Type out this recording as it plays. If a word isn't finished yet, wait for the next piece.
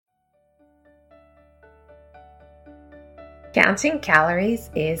Counting calories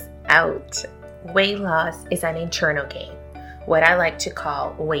is out. Weight loss is an internal game, what I like to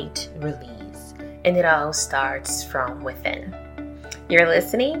call weight release, and it all starts from within. You're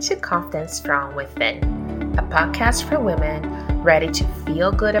listening to Confidence from Within, a podcast for women ready to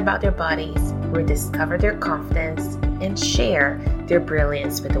feel good about their bodies, rediscover their confidence, and share their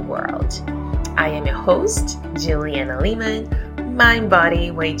brilliance with the world. I am your host, Juliana Lehman, mind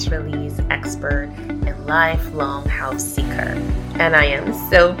body weight release expert and lifelong health seeker. And I am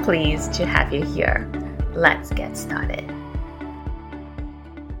so pleased to have you here. Let's get started.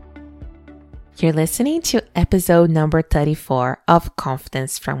 You're listening to episode number 34 of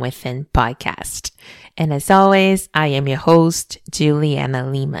Confidence from Within podcast. And as always, I am your host, Juliana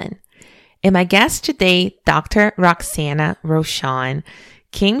Lehman. And my guest today, Dr. Roxana Rochon,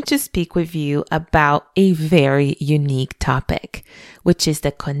 came to speak with you about a very unique topic, which is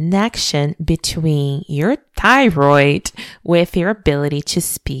the connection between your thyroid with your ability to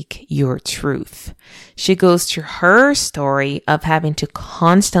speak your truth. She goes through her story of having to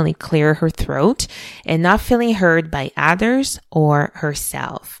constantly clear her throat and not feeling heard by others or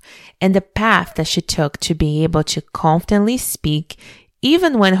herself, and the path that she took to be able to confidently speak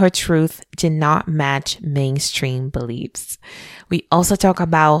even when her truth did not match mainstream beliefs. We also talk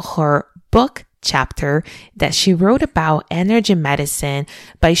about her book chapter that she wrote about energy medicine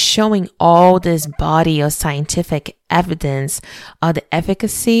by showing all this body of scientific evidence of the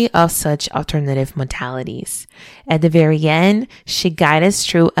efficacy of such alternative modalities. At the very end, she guided us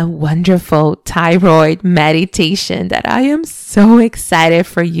through a wonderful thyroid meditation that I am so excited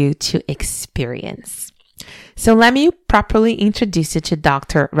for you to experience. So let me properly introduce you to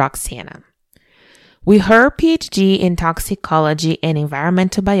Dr. Roxana. With her PhD in toxicology and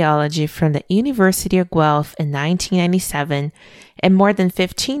environmental biology from the University of Guelph in 1997 and more than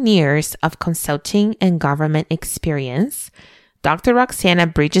 15 years of consulting and government experience, Dr. Roxana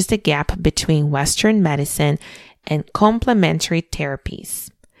bridges the gap between Western medicine and complementary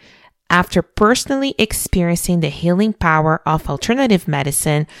therapies. After personally experiencing the healing power of alternative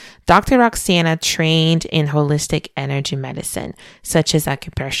medicine, Dr. Roxana trained in holistic energy medicine, such as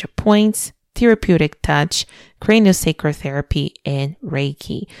acupressure points, therapeutic touch, craniosacral therapy, and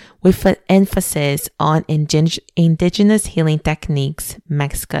Reiki, with an emphasis on indigenous healing techniques,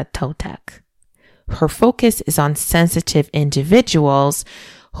 Mexica Toltec. Her focus is on sensitive individuals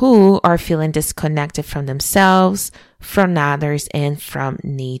who are feeling disconnected from themselves, from others, and from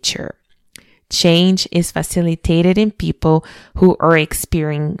nature. Change is facilitated in people who are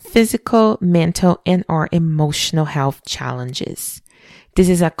experiencing physical, mental, and or emotional health challenges. This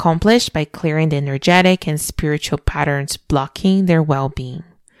is accomplished by clearing the energetic and spiritual patterns blocking their well-being.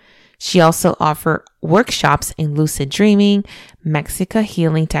 She also offers workshops in lucid dreaming, Mexica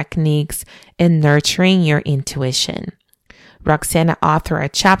healing techniques, and nurturing your intuition. Roxana authored a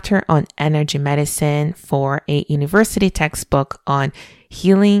chapter on energy medicine for a university textbook on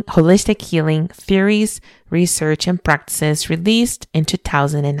holistic healing theories, research, and practices released in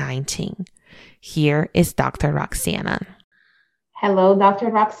 2019. Here is Dr. Roxana. Hello, Dr.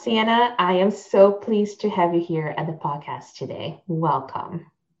 Roxana. I am so pleased to have you here at the podcast today. Welcome.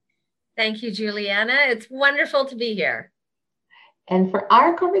 Thank you, Juliana. It's wonderful to be here. And for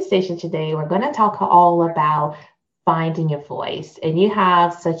our conversation today, we're going to talk all about finding your voice. And you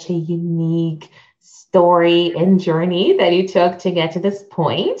have such a unique story and journey that you took to get to this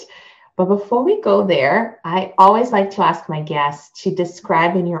point. But before we go there, I always like to ask my guests to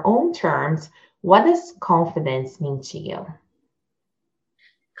describe in your own terms, what does confidence mean to you?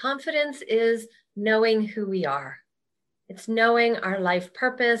 Confidence is knowing who we are. It's knowing our life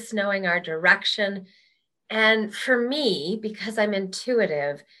purpose, knowing our direction. And for me, because I'm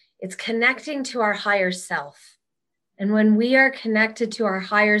intuitive, it's connecting to our higher self. And when we are connected to our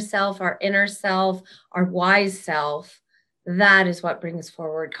higher self, our inner self, our wise self, that is what brings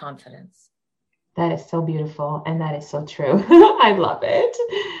forward confidence. That is so beautiful. And that is so true. I love it.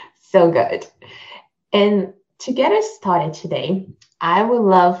 So good. And to get us started today, I would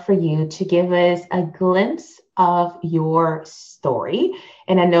love for you to give us a glimpse of your story.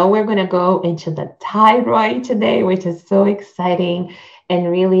 And I know we're going to go into the thyroid today, which is so exciting.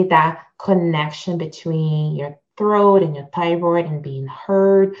 And really that connection between your throat and your thyroid and being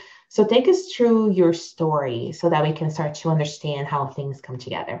heard. So take us through your story so that we can start to understand how things come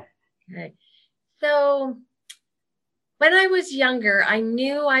together. Okay. So when I was younger, I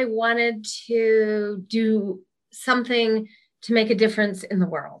knew I wanted to do something to make a difference in the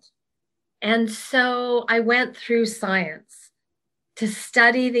world. And so I went through science to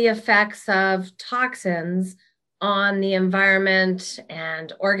study the effects of toxins on the environment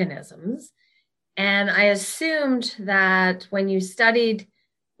and organisms. And I assumed that when you studied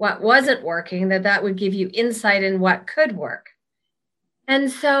what wasn't working, that would give you insight in what could work.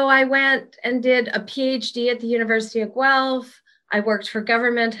 And so I went and did a PhD at the University of Guelph. I worked for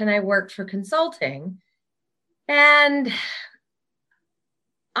government and I worked for consulting. And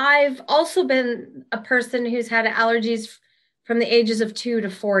I've also been a person who's had allergies from the ages of 2 to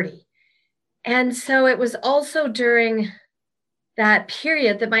 40. And so it was also during that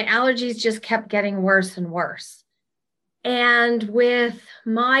period that my allergies just kept getting worse and worse. And with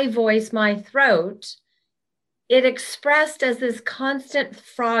my voice, my throat, it expressed as this constant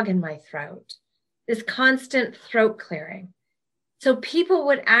frog in my throat, this constant throat clearing. So people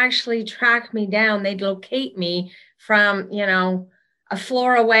would actually track me down. They'd locate me from, a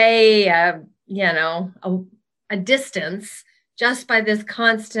floor away, a distance, just by this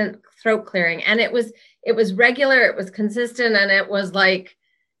constant throat clearing. And it was regular, it was consistent, and it was like,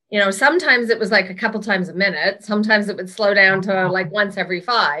 sometimes it was like a couple times a minute. Sometimes it would slow down to like once every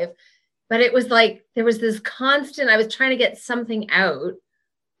 5. But it was like there was this constant, I was trying to get something out.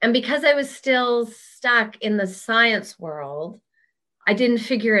 And because I was still stuck in the science world, I didn't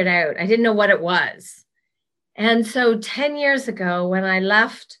figure it out. I didn't know what it was. And so 10 years ago, when I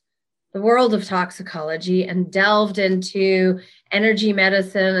left the world of toxicology and delved into energy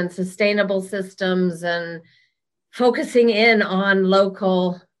medicine and sustainable systems and focusing in on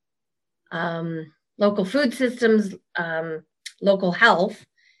local food systems, local health,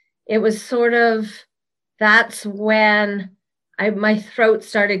 it was sort of, that's when my throat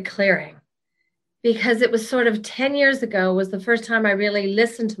started clearing, because it was sort of 10 years ago was the first time I really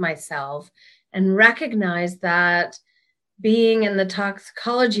listened to myself and recognized that being in the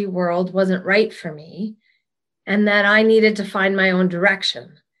toxicology world wasn't right for me and that I needed to find my own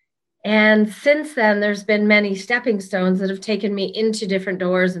direction. And since then, there's been many stepping stones that have taken me into different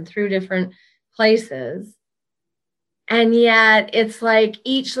doors and through different places. And yet it's like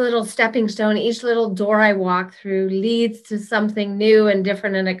each little stepping stone, each little door I walk through leads to something new and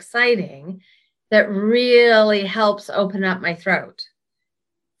different and exciting that really helps open up my throat.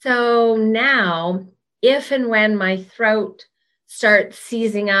 So now, if and when my throat starts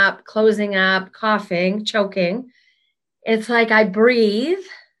seizing up, closing up, coughing, choking, it's like I breathe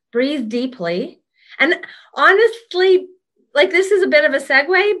deeply. And honestly, like this is a bit of a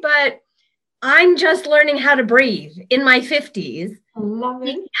segue, but I'm just learning how to breathe in my 50s. Love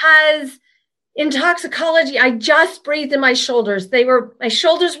it. Because in toxicology, I just breathed in my shoulders. My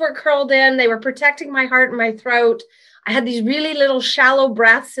shoulders were curled in. They were protecting my heart and my throat. I had these really little shallow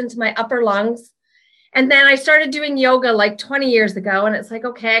breaths into my upper lungs. And then I started doing yoga like 20 years ago. And it's like,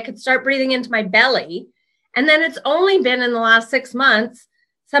 okay, I could start breathing into my belly. And then it's only been in the last 6 months,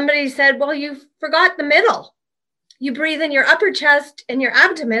 somebody said, well, you forgot the middle. You breathe in your upper chest and your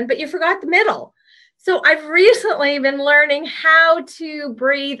abdomen, but you forgot the middle. So I've recently been learning how to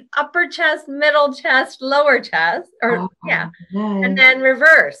breathe upper chest, middle chest, lower chest, and then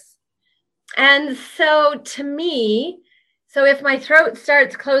reverse. And so to me, so if my throat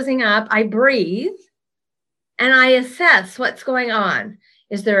starts closing up, I breathe and I assess what's going on.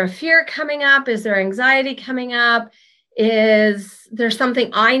 Is there a fear coming up? Is there anxiety coming up? Is there something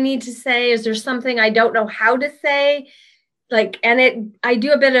I need to say? Is there something I don't know how to say? I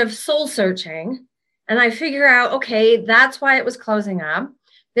do a bit of soul searching and I figure out, okay, that's why it was closing up.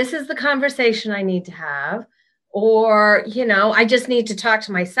 This is the conversation I need to have. Or, I just need to talk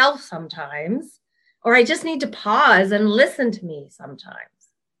to myself sometimes, or I just need to pause and listen to me sometimes,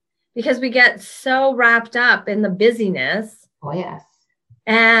 because we get so wrapped up in the busyness. Oh, yes.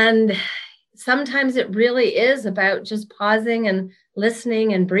 And sometimes it really is about just pausing and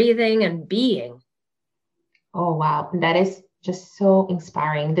listening and breathing and being. Oh, wow. That is just so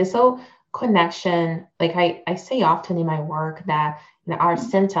inspiring. This whole connection, like I say often in my work that our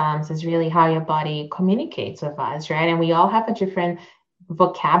symptoms is really how your body communicates with us, right? And we all have a different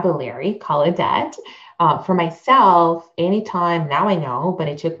vocabulary, call it that. For myself, anytime, now I know, but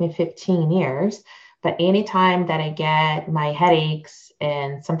it took me 15 years, but anytime that I get my headaches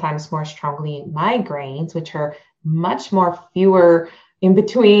and sometimes more strongly migraines, which are much more fewer in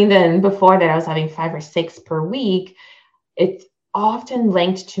between than before, that I was having 5 or 6 per week, it's often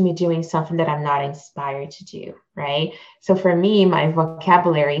linked to me doing something that I'm not inspired to do, right? So for me, my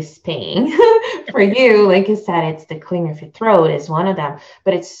vocabulary is pain. For you, like you said, it's the clearing of your throat is one of them,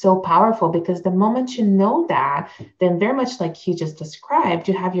 but it's so powerful because the moment you know that, then very much like you just described,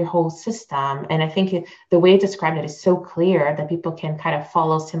 you have your whole system. And I think the way you described it is so clear that people can kind of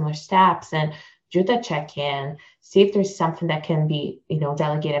follow similar steps and do the check-in, see if there's something that can be,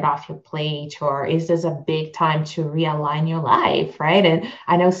 delegated off your plate, or is this a big time to realign your life, right? And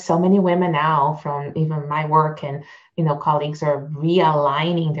I know so many women now from even my work and, colleagues are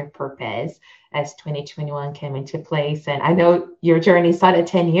realigning their purpose as 2021 came into place. And I know your journey started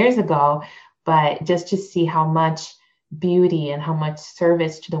 10 years ago, but just to see how much beauty and how much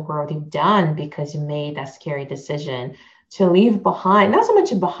service to the world you've done because you made that scary decision to leave behind, not so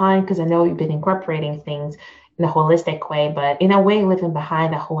much behind, because I know you've been incorporating things in a holistic way, but in a way, living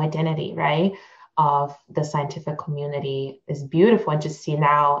behind the whole identity, right, of the scientific community is beautiful. And just see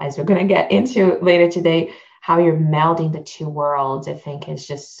now, as we're going to get into later today, how you're melding the two worlds, I think is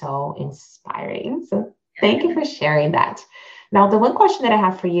just so inspiring. So thank you for sharing that. Now, the one question that I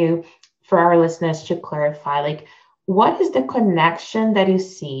have for you, for our listeners to clarify, like, what is the connection that you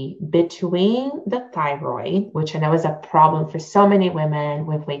see between the thyroid, which I know is a problem for so many women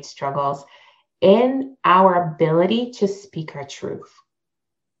with weight struggles, and our ability to speak our truth?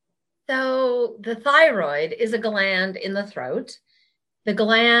 So the thyroid is a gland in the throat. The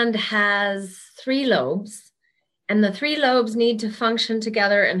gland has 3 lobes, and the 3 lobes need to function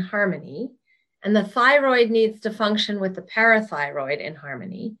together in harmony. And the thyroid needs to function with the parathyroid in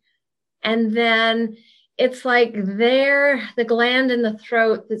harmony. And then it's like the gland in the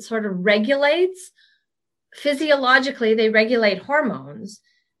throat that sort of regulates. Physiologically, they regulate hormones,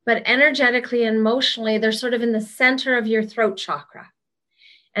 but energetically and emotionally, they're sort of in the center of your throat chakra.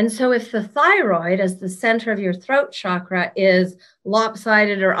 And so if the thyroid, as the center of your throat chakra, is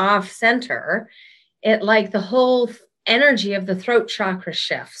lopsided or off center, it like the whole energy of the throat chakra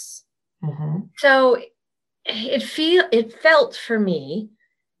shifts. Mm-hmm. So it felt for me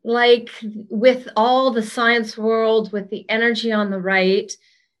like, with all the science world, with the energy on the right,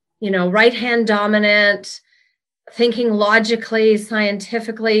 right hand dominant, thinking logically,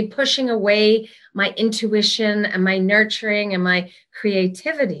 scientifically, pushing away my intuition and my nurturing and my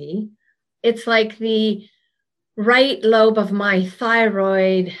creativity, it's like the right lobe of my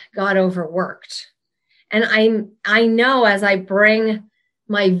thyroid got overworked. And I know, as I bring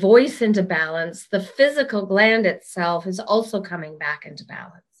my voice into balance, the physical gland itself is also coming back into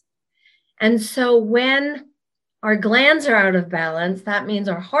balance. And so when our glands are out of balance, that means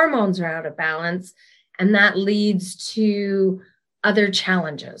our hormones are out of balance, and that leads to other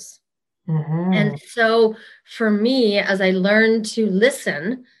challenges. Mm-hmm. And so for me, as I learn to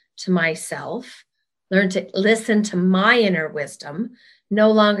listen to myself, learn to listen to my inner wisdom, no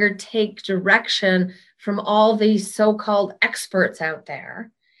longer take direction from all these so-called experts out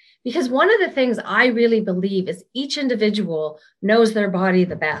there. Because one of the things I really believe is each individual knows their body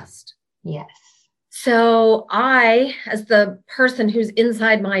the best. Yes. So I, as the person who's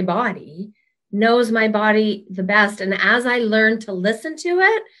inside my body, knows my body the best. And as I learn to listen to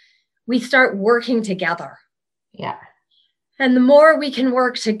it, we start working together. Yeah. And the more we can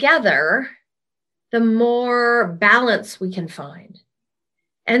work together, the more balance we can find.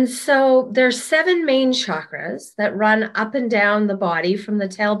 And so there's 7 main chakras that run up and down the body from the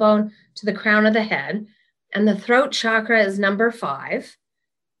tailbone to the crown of the head. And the throat chakra is number 5.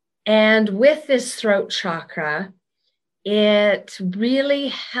 And with this throat chakra, it really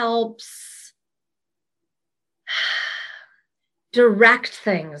helps direct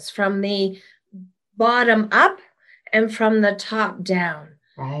things from the bottom up and from the top down.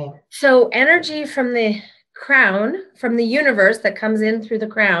 Right. So energy from the crown, from the universe that comes in through the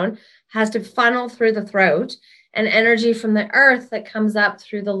crown, has to funnel through the throat, and energy from the earth that comes up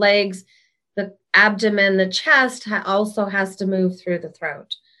through the legs, the abdomen, the chest also has to move through the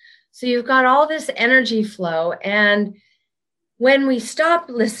throat. So you've got all this energy flow. And when we stop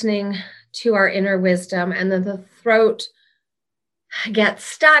listening to our inner wisdom, and then the throat gets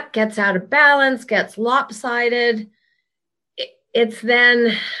stuck, gets out of balance, gets lopsided, it's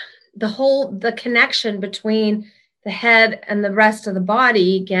then the connection between the head and the rest of the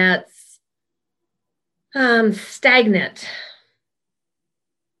body gets stagnant.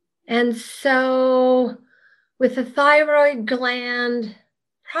 And so with the thyroid gland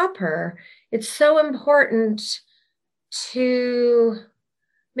proper, it's so important to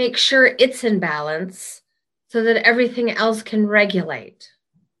make sure it's in balance so that everything else can regulate.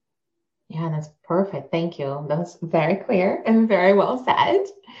 Yeah, that's perfect. Thank you. That's very clear and very well said.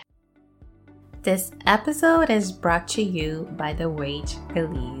 This episode is brought to you by the Weight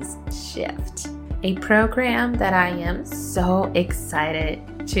Release Shift, a program that I am so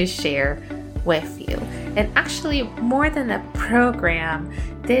excited to share with you. And actually, more than a program,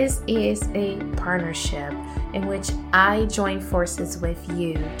 this is a partnership in which I join forces with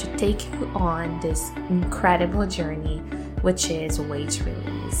you to take you on this incredible journey, which is weight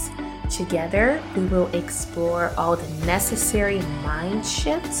release. Together, we will explore all the necessary mind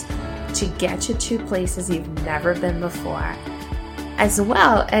shifts to get you to places you've never been before, as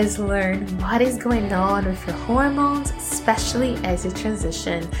well as learn what is going on with your hormones, especially as you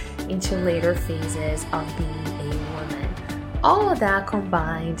transition into later phases of being a woman. All of that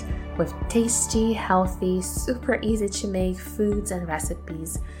combined with tasty, healthy, super easy to make foods and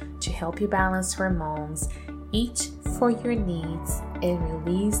recipes to help you balance hormones, eat for your needs, and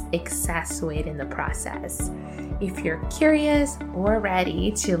release excess weight in the process. If you're curious or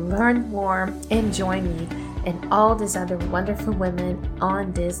ready to learn more and join me and all these other wonderful women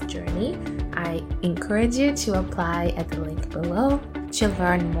on this journey, I encourage you to apply at the link below. To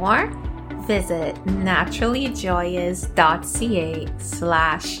learn more, visit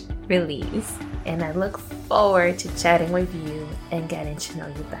naturallyjoyous.ca/release. And I look forward to chatting with you and getting to know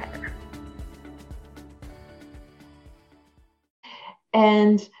you better.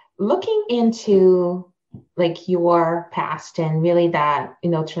 And looking into like your past and really that,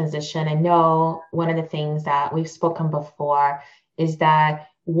 transition, I know one of the things that we've spoken before is that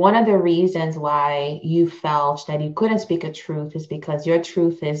one of the reasons why you felt that you couldn't speak a truth is because your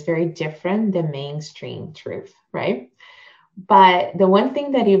truth is very different than mainstream truth, right? But the one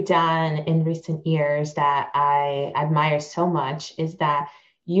thing that you've done in recent years that I admire so much is that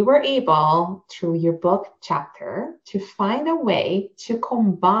you were able, through your book chapter, to find a way to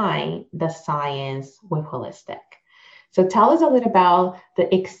combine the science with holistic. So tell us a little about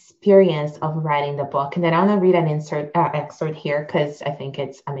the experience of writing the book. And then I'm going to read an excerpt here because I think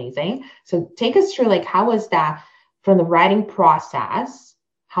it's amazing. So take us through, how was that from the writing process?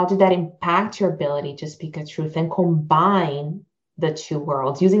 How did that impact your ability to speak a truth and combine the two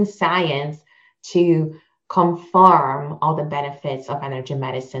worlds using science to confirm all the benefits of energy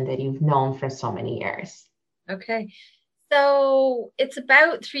medicine that you've known for so many years? Okay. So it's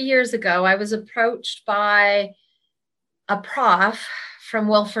about 3 years ago, I was approached by a prof from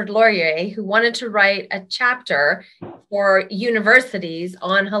Wilfrid Laurier who wanted to write a chapter for universities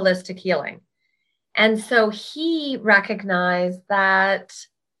on holistic healing. And so he recognized that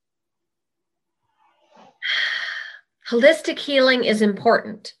holistic healing is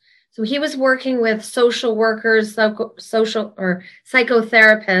important. So he was working with social workers,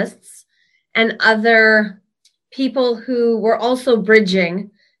 psychotherapists, and other people who were also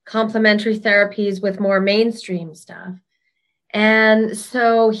bridging complementary therapies with more mainstream stuff. And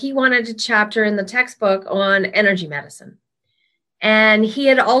so he wanted a chapter in the textbook on energy medicine. And he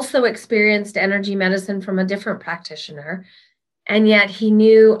had also experienced energy medicine from a different practitioner. And yet he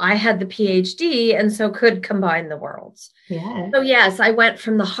knew I had the PhD and so could combine the worlds. Yeah. So yes, I went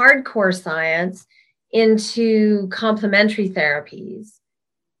from the hardcore science into complementary therapies.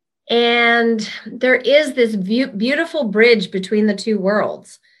 And there is this beautiful bridge between the two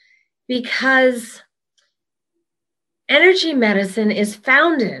worlds because energy medicine is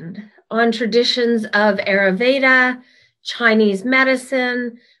founded on traditions of Ayurveda, Chinese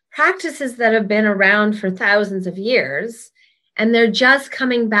medicine, practices that have been around for thousands of years, and they're just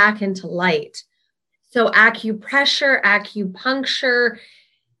coming back into light. So acupressure, acupuncture,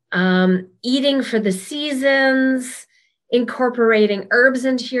 eating for the seasons, incorporating herbs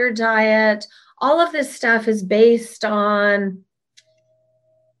into your diet, all of this stuff is based on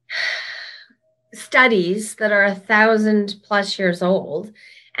studies that are 1,000+ years old.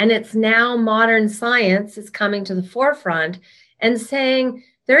 And it's now modern science is coming to the forefront and saying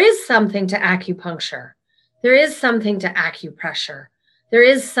there is something to acupuncture. There is something to acupressure. There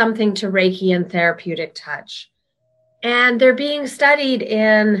is something to Reiki and therapeutic touch. And they're being studied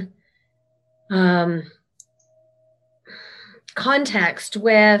in context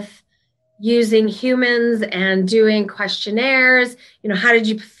with using humans and doing questionnaires. How did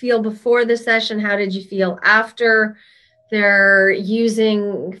you feel before the session? How did you feel after? They're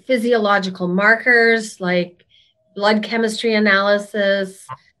using physiological markers like blood chemistry analysis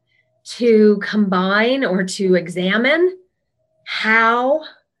to combine or to examine how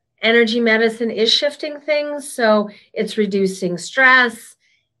energy medicine is shifting things. So it's reducing stress,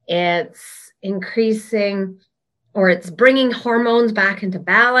 it's increasing, or it's bringing hormones back into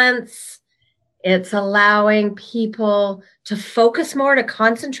balance. It's allowing people to focus more, to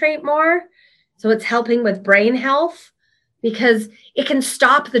concentrate more. So it's helping with brain health because it can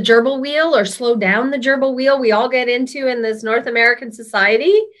stop the gerbil wheel or slow down the gerbil wheel we all get into in this North American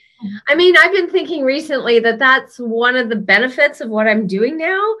society. I mean, I've been thinking recently that that's one of the benefits of what I'm doing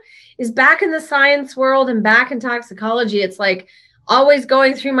now is back in the science world and back in toxicology. It's like always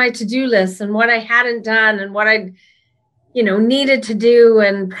going through my to-do lists and what I hadn't done and what I, needed to do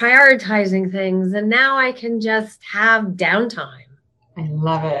and prioritizing things. And now I can just have downtime. I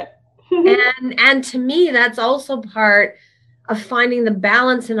love it. And to me, that's also part of finding the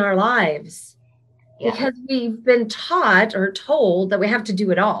balance in our lives, because we've been taught or told that we have to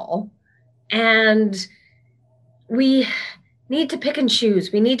do it all. And we need to pick and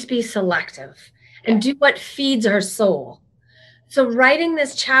choose. We need to be selective and do what feeds our soul. So writing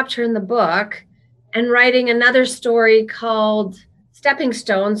this chapter in the book and writing another story called Stepping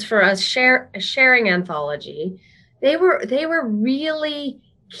Stones for a sharing anthology, they were really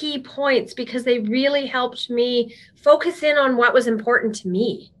key points, because they really helped me focus in on what was important to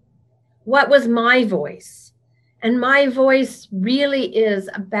me. What was my voice? And my voice really is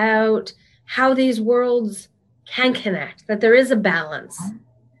about how these worlds can connect, that there is a balance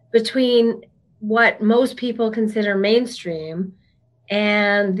between what most people consider mainstream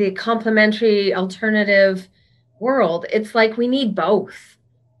and the complementary alternative world. It's like we need both.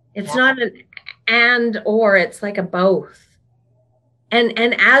 It's not an and or, it's like a both.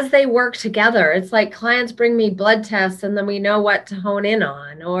 And as they work together, it's like clients bring me blood tests and then we know what to hone in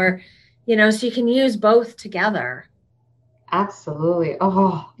on, or, so you can use both together. Absolutely.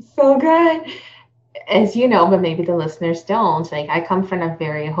 Oh, so good. As you know, but maybe the listeners don't, like I come from a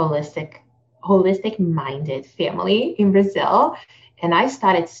very holistic minded family in Brazil. And I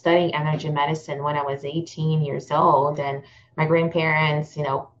started studying energy medicine when I was 18 years old. And my grandparents,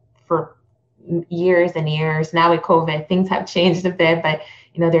 for years and years, now with COVID, things have changed a bit, but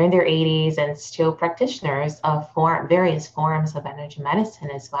they're in their 80s and still practitioners of various forms of energy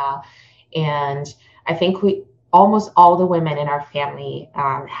medicine as well. And I think almost all the women in our family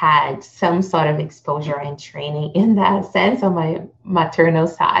had some sort of exposure and training in that sense on my maternal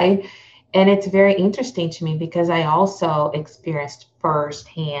side. And it's very interesting to me because I also experienced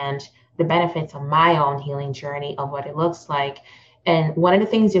firsthand the benefits of my own healing journey of what it looks like. And one of the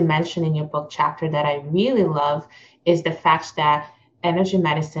things you mentioned in your book chapter that I really love is the fact that energy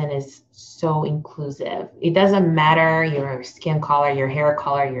medicine is so inclusive. It doesn't matter your skin color, your hair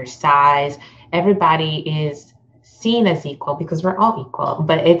color, your size. Everybody is seen as equal because we're all equal,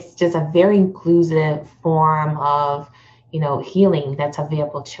 but it's just a very inclusive form of healing that's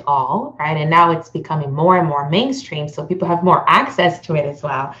available to all, right? And now it's becoming more and more mainstream, so people have more access to it as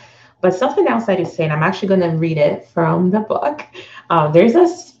well. But something else that you say, and I'm actually going to read it from the book. There's a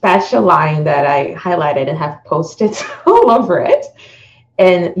special line that I highlighted and have posted all over it.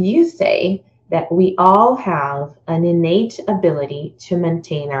 And you say that we all have an innate ability to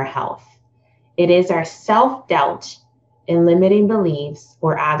maintain our health. It is our self-doubt and limiting beliefs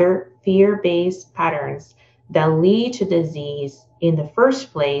or other fear-based patterns that lead to disease in the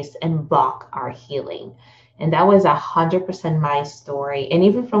first place and block our healing. And that was 100% my story. And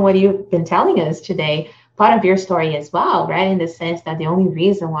even from what you've been telling us today, part of your story as well, right? In the sense that the only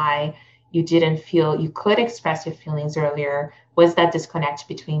reason why you didn't feel you could express your feelings earlier was that disconnect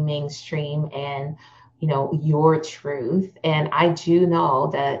between mainstream and your truth. And I do know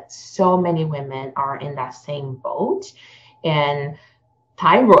that so many women are in that same boat. And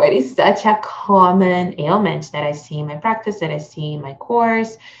thyroid is such a common ailment that I see in my practice, that I see in my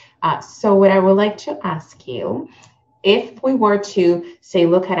course. So what I would like to ask you, if we were to say,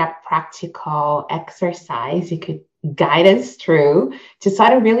 look at a practical exercise, you could guide us through to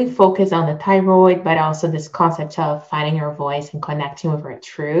sort of really focus on the thyroid, but also this concept of finding your voice and connecting with our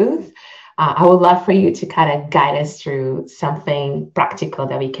truth. I would love for you to kind of guide us through something practical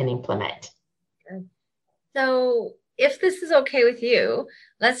that we can implement. So if this is okay with you,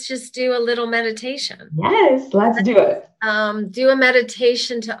 let's just do a little meditation. Yes, let's do it. Do a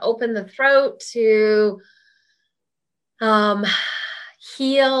meditation to open the throat, to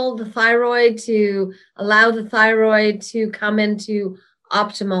heal the thyroid, to allow the thyroid to come into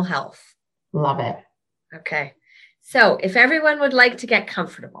optimal health. Love it. Okay. So if everyone would like to get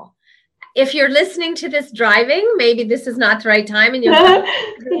comfortable, if you're listening to this driving, maybe this is not the right time and you'll But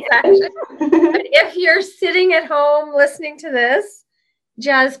if you're sitting at home listening to this,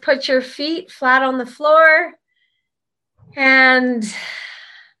 just put your feet flat on the floor and,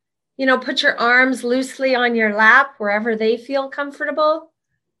 put your arms loosely on your lap wherever they feel comfortable.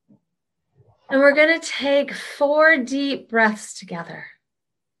 And we're going to take 4 deep breaths together.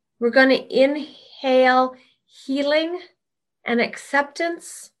 We're going to inhale healing and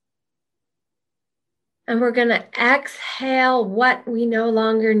acceptance. And we're going to exhale what we no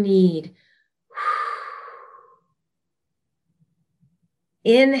longer need.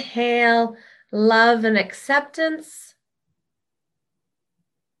 Inhale love and acceptance.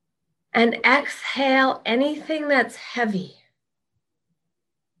 And exhale anything that's heavy.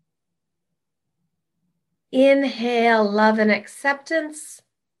 Inhale love and acceptance.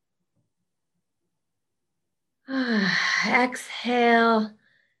 Exhale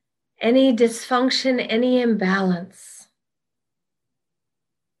any dysfunction, any imbalance.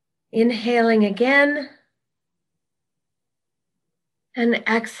 Inhaling again and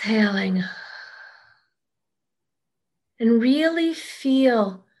exhaling. And really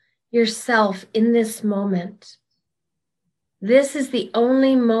feel yourself in this moment. This is the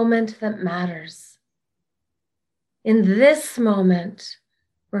only moment that matters. In this moment,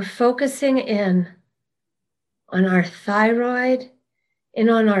 we're focusing in on our thyroid and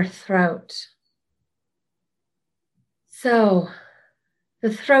on our throat. So,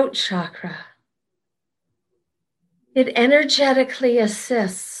 the throat chakra, it energetically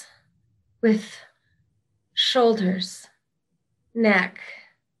assists with shoulders, neck,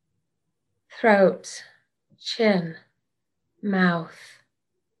 throat, chin, mouth,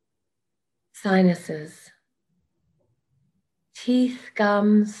 sinuses, teeth,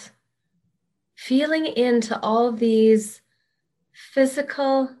 gums, feeling into all these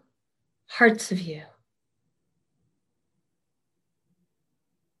physical parts of you.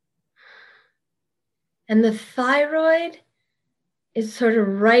 And the thyroid is sort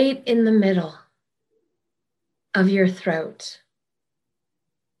of right in the middle of your throat.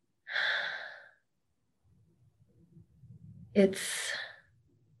 It's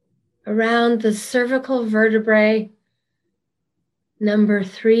around the cervical vertebrae, number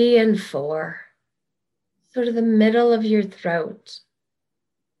 3 and 4, sort of the middle of your throat.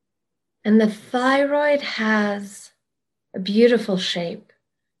 And the thyroid has a beautiful shape.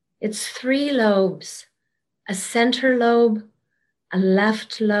 It's 3 lobes, a center lobe, a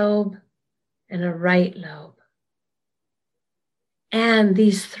left lobe, and a right lobe. And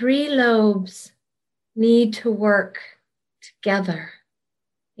these 3 lobes need to work together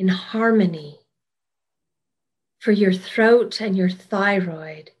in harmony for your throat and your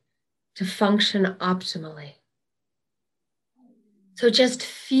thyroid to function optimally. So just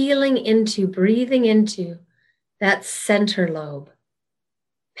feeling into, breathing into that center lobe.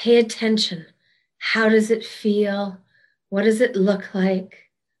 Pay attention. How does it feel? What does it look like?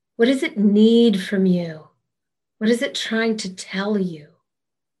 What does it need from you? What is it trying to tell you?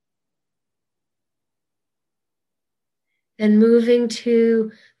 Then moving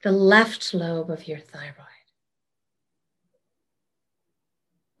to the left lobe of your thyroid.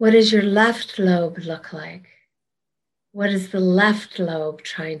 What does your left lobe look like? What is the left lobe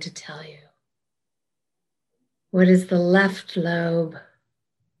trying to tell you? What does the left lobe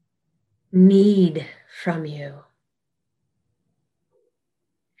need from you?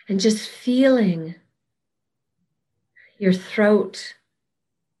 And just feeling your throat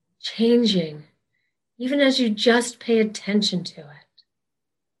changing, even as you just pay attention to it.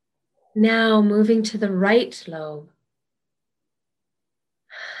 Now moving to the right lobe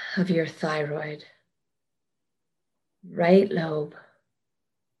of your thyroid. Right lobe.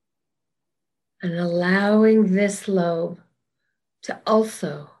 And allowing this lobe to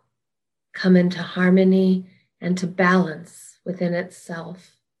also come into harmony and to balance within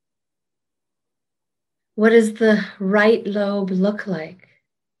itself. What does the right lobe look like?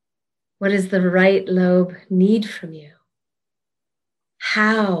 What does the right lobe need from you?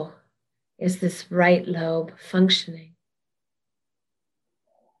 How is this right lobe functioning?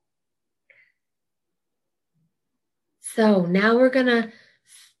 So now we're going to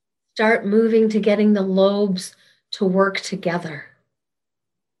start moving to getting the lobes to work together.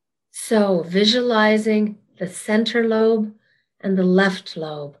 So visualizing the center lobe and the left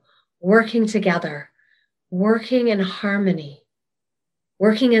lobe working together, working in harmony,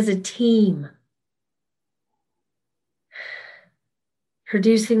 working as a team,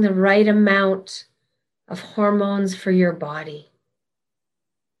 producing the right amount of hormones for your body.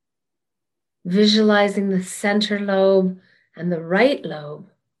 Visualizing the center lobe and the right lobe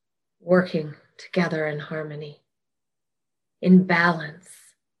working together in harmony, in balance,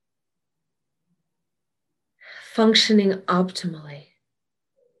 functioning optimally.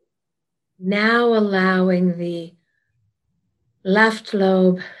 Now allowing the left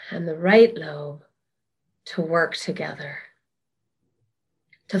lobe and the right lobe to work together,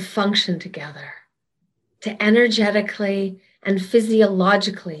 to function together, to energetically and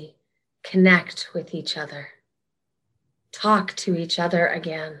physiologically connect with each other, talk to each other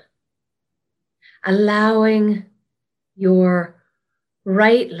again, allowing your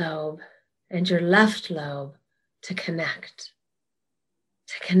right lobe and your left lobe to connect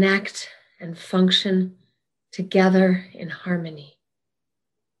and function together in harmony.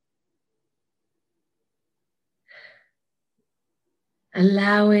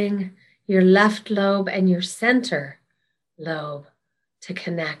 Allowing your left lobe and your center lobe to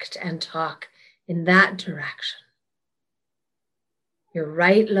connect and talk in that direction. your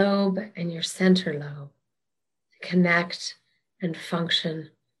right lobe and your center lobe to connect and function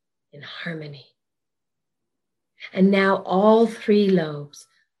in harmony. And now all three lobes,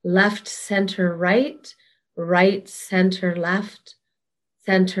 left, center, right, right, center, left,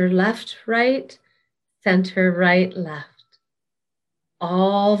 right, center, right, left.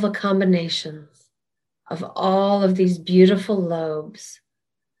 All the combinations of all of these beautiful lobes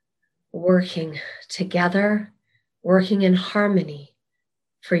working together, working in harmony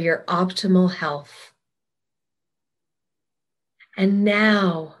for your optimal health. And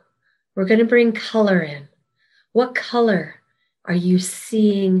now we're going to bring color in. What color are you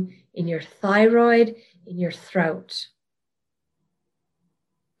seeing in your thyroid, in your throat?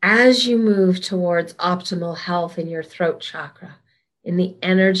 As you move towards optimal health in your throat chakra, in the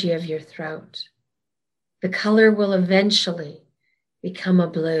energy of your throat, the color will eventually become a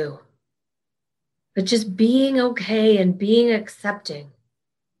blue. But just being okay and being accepting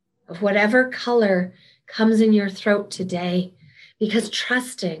of whatever color comes in your throat today, because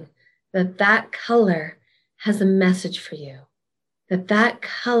trusting that that color has a message for you, that that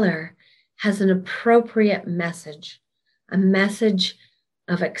color has an appropriate message, a message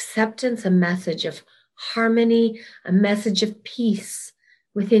of acceptance, a message of harmony, a message of peace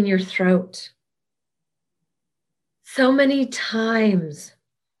within your throat. So many times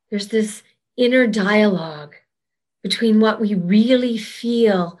there's this inner dialogue between what we really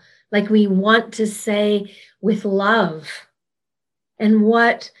feel like we want to say with love and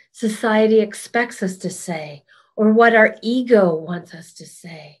what society expects us to say or what our ego wants us to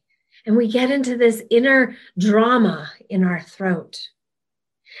say. And we get into this inner drama in our throat.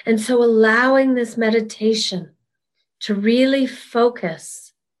 And so allowing this meditation to really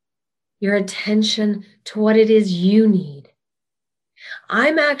focus your attention to what it is you need.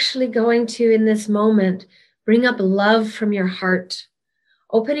 I'm actually going to, in this moment, bring up love from your heart,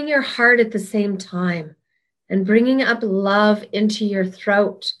 opening your heart at the same time and bringing up love into your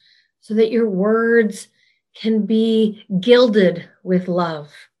throat so that your words can be gilded with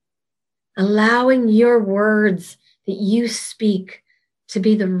love, allowing your words that you speak to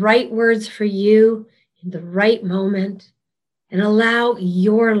be the right words for you in the right moment, and allow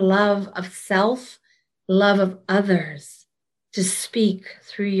your love of self, love of others to speak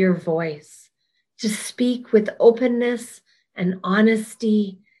through your voice, to speak with openness and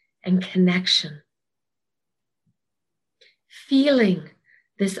honesty and connection. Feeling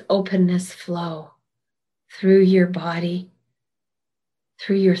this openness flow through your body,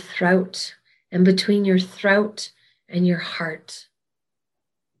 through your throat, and between your throat and your heart.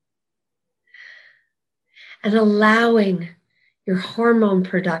 And allowing your hormone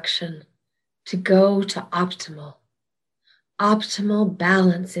production to go to optimal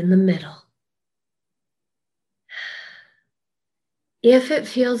balance in the middle. If it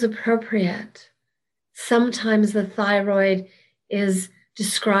feels appropriate, sometimes the thyroid is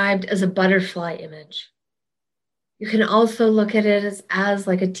described as a butterfly image. You can also look at it as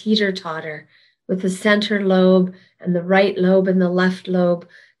like a teeter-totter with the center lobe and the right lobe and the left lobe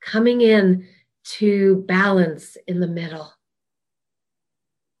coming in to balance in the middle.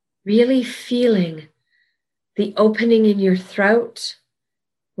 Really feeling the opening in your throat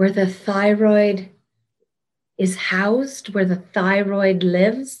where the thyroid is housed, where the thyroid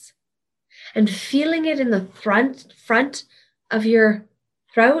lives, and feeling it in the front of your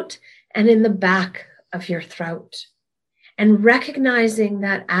throat and in the back of your throat. And recognizing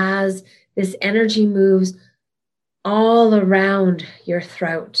that as this energy moves all around your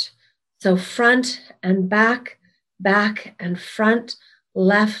throat. So front and back, back and front,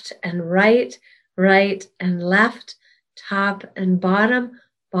 left and right, right and left, top and bottom,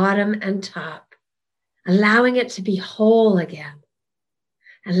 bottom and top. Allowing it to be whole again.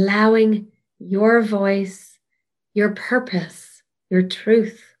 Allowing your voice, your purpose, your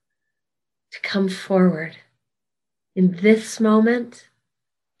truth to come forward in this moment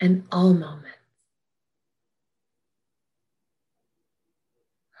and all moments.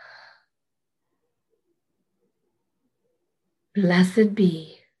 Blessed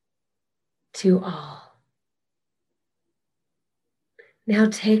be to all. Now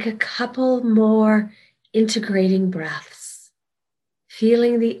take a couple more integrating breaths,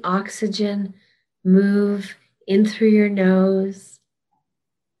 feeling the oxygen move in through your nose,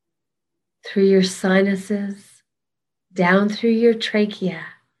 through your sinuses, down through your trachea.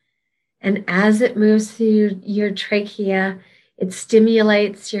 And as it moves through your trachea, it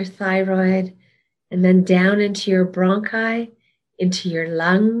stimulates your thyroid and then down into your bronchi, into your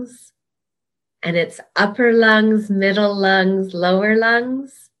lungs, and it's upper lungs, middle lungs, lower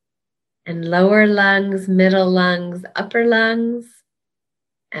lungs, and lower lungs, middle lungs, upper lungs,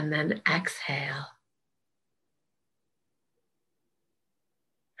 and then exhale.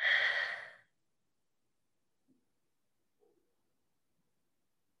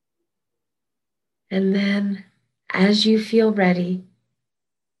 And then, as you feel ready,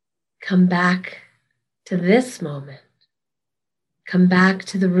 come back to this moment. Come back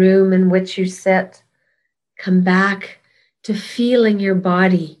to the room in which you sit. Come back to feeling your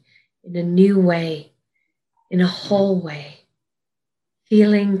body in a new way, in a whole way,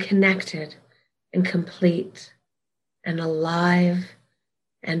 feeling connected and complete and alive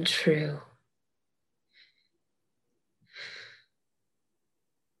and true.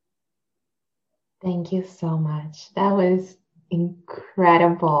 Thank you so much. That was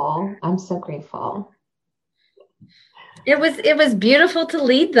incredible. I'm so grateful. It was beautiful to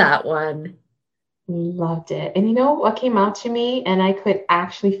lead that one. Loved it. And you know what came out to me, and I could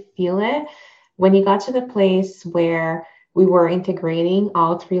actually feel it when you got to the place where we were integrating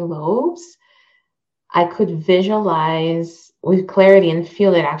all three lobes. I could visualize with clarity and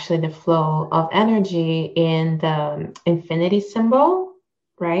feel it actually, the flow of energy in the infinity symbol,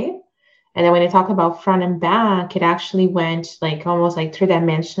 right? And then when you talk about front and back, it actually went like almost like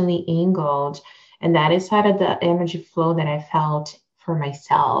three-dimensionally angled. And that is sort of the energy flow that I felt for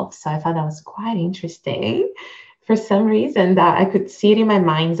myself. So I thought that was quite interesting. For some reason that I could see it in my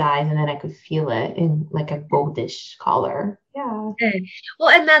mind's eyes, and then I could feel it in like a goldish color. Yeah. Okay. Well,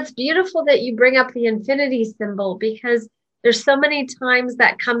 and that's beautiful that you bring up the infinity symbol, because there's so many times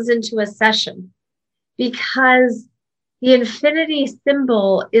that comes into a session, because the infinity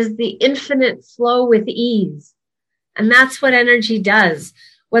symbol is the infinite flow with ease. And that's what energy does.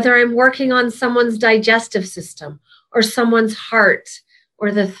 Whether I'm working on someone's digestive system or someone's heart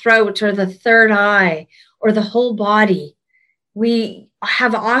or the throat or the third eye or the whole body, we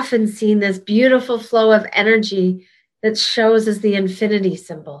have often seen this beautiful flow of energy that shows as the infinity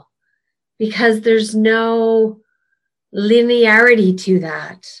symbol, because there's no linearity to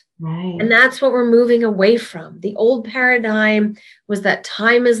that. Right. And that's what we're moving away from. The old paradigm was that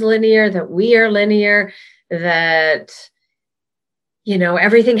time is linear, that we are linear, that, you know,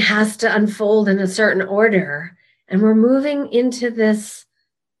 everything has to unfold in a certain order. And we're moving into this,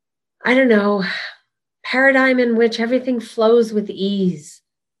 I don't know, paradigm in which everything flows with ease.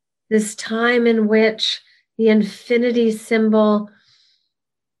 This time in which the infinity symbol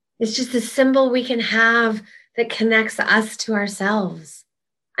is just a symbol we can have that connects us to ourselves.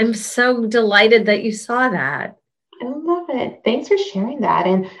 I'm so delighted that you saw that. I love it. Thanks for sharing that.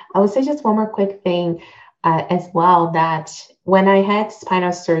 And I would say just one more quick thing as well, that when I had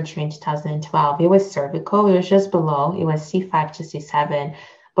spinal surgery in 2012, it was cervical. It was just below. It was C5 to C7.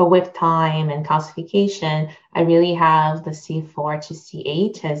 But with time and calcification, I really have the C4 to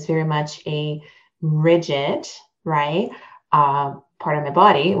C8 as very much a rigid, right, part of my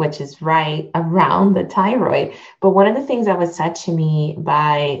body, which is right around the thyroid. But one of the things that was said to me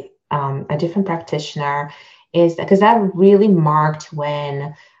by a different practitioner is that, because that really marked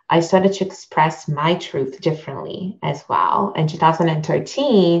when I started to express my truth differently as well. In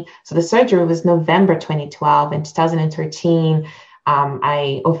 2013, so the surgery was November 2012. In 2013,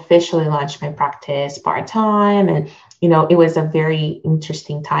 I officially launched my practice part-time. And, you know, it was a very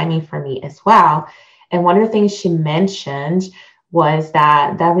interesting timing for me as well. And one of the things she mentioned was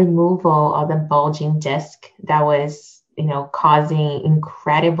that removal of the bulging disc that was, you know, causing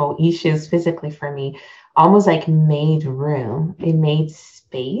incredible issues physically for me, almost like made room. It made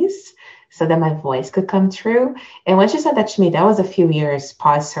space so that my voice could come true. And when she said that to me, that was a few years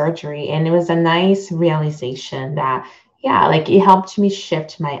post surgery. And it was a nice realization that, yeah, like it helped me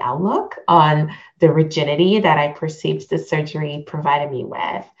shift my outlook on the rigidity that I perceived the surgery provided me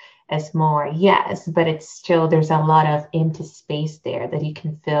with as more, yes, but it's still, there's a lot of empty space there that you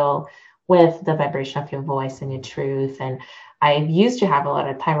can fill with the vibration of your voice and your truth. And I used to have a lot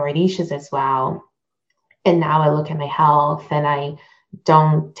of thyroid issues as well. And now I look at my health and I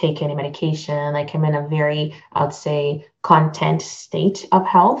don't take any medication. Like I'm in a very, I would say, content state of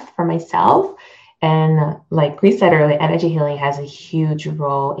health for myself. And like we said earlier, energy healing has a huge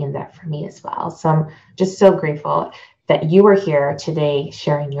role in that for me as well. So I'm just so grateful that you are here today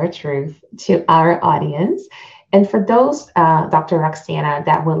sharing your truth to our audience. And for those, Dr. Roxana,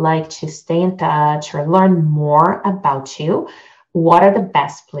 that would like to stay in touch or learn more about you, what are the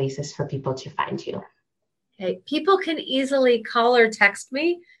best places for people to find you? Okay. People can easily call or text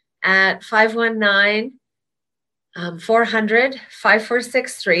me at 519 400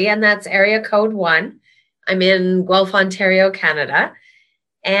 5463, and that's area code 1. I'm in Guelph, Ontario, Canada.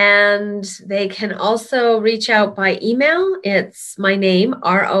 And they can also reach out by email. It's my name,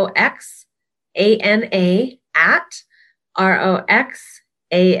 Roxana @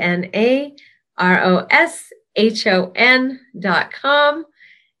 ANAROSHON.com,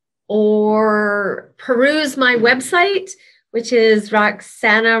 or peruse my website, which is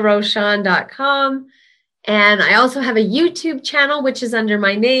roxanaroshan.com. And I also have a YouTube channel, which is under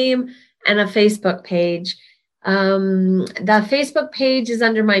my name, and a Facebook page. The Facebook page is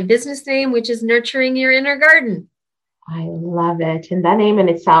under my business name, which is Nurturing Your Inner Garden. I love it. And that name in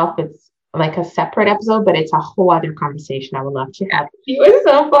itself, it's like a separate episode, but it's a whole other conversation I would love to have with you at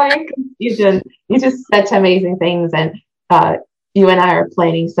some point. You just such amazing things. And you and I are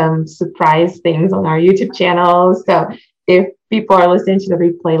planning some surprise things on our YouTube channel. So if people are listening to the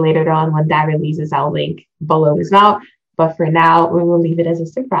replay later on, when that releases, I'll link below as well. But for now, we will leave it as a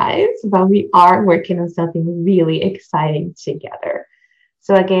surprise. But we are working on something really exciting together.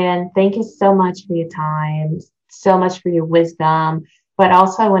 So again, thank you so much for your time, so much for your wisdom. But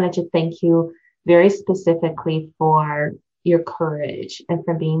also I wanted to thank you very specifically for your courage and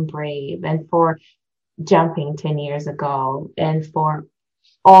for being brave and for jumping 10 years ago and for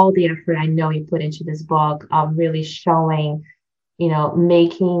all the effort I know you put into this book of really showing,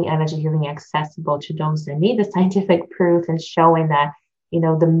 making energy healing accessible to those that need the scientific proof and showing that,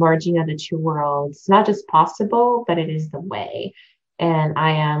 the merging of the two worlds is not just possible, but it is the way. And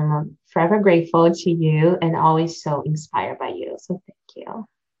I am forever grateful to you and always so inspired by you. So thank you.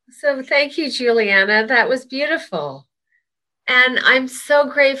 So thank you, Juliana. That was beautiful. And I'm so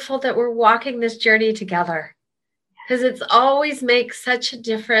grateful that we're walking this journey together, because it's always makes such a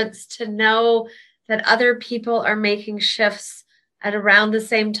difference to know that other people are making shifts at around the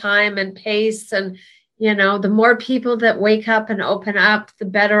same time and pace. And, the more people that wake up and open up, the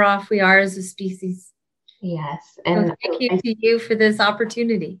better off we are as a species. Yes. And so thank you to you for this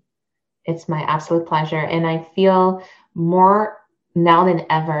opportunity. It's my absolute pleasure. And I feel more now than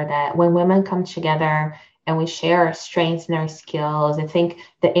ever that when women come together and we share our strengths and our skills, I think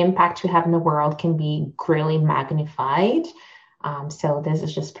the impact we have in the world can be greatly magnified. So this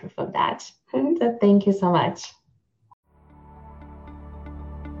is just proof of that. So thank you so much.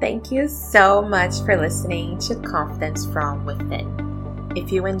 Thank you so much for listening to Confidence from Within.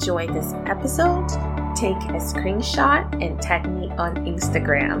 If you enjoyed this episode, take a screenshot and tag me on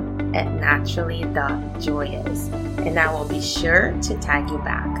Instagram at naturally.joyous, and I will be sure to tag you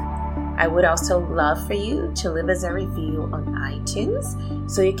back. I would also love for you to leave us a review on iTunes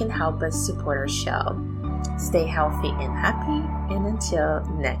so you can help us support our show. Stay healthy and happy, and until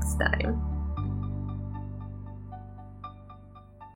next time.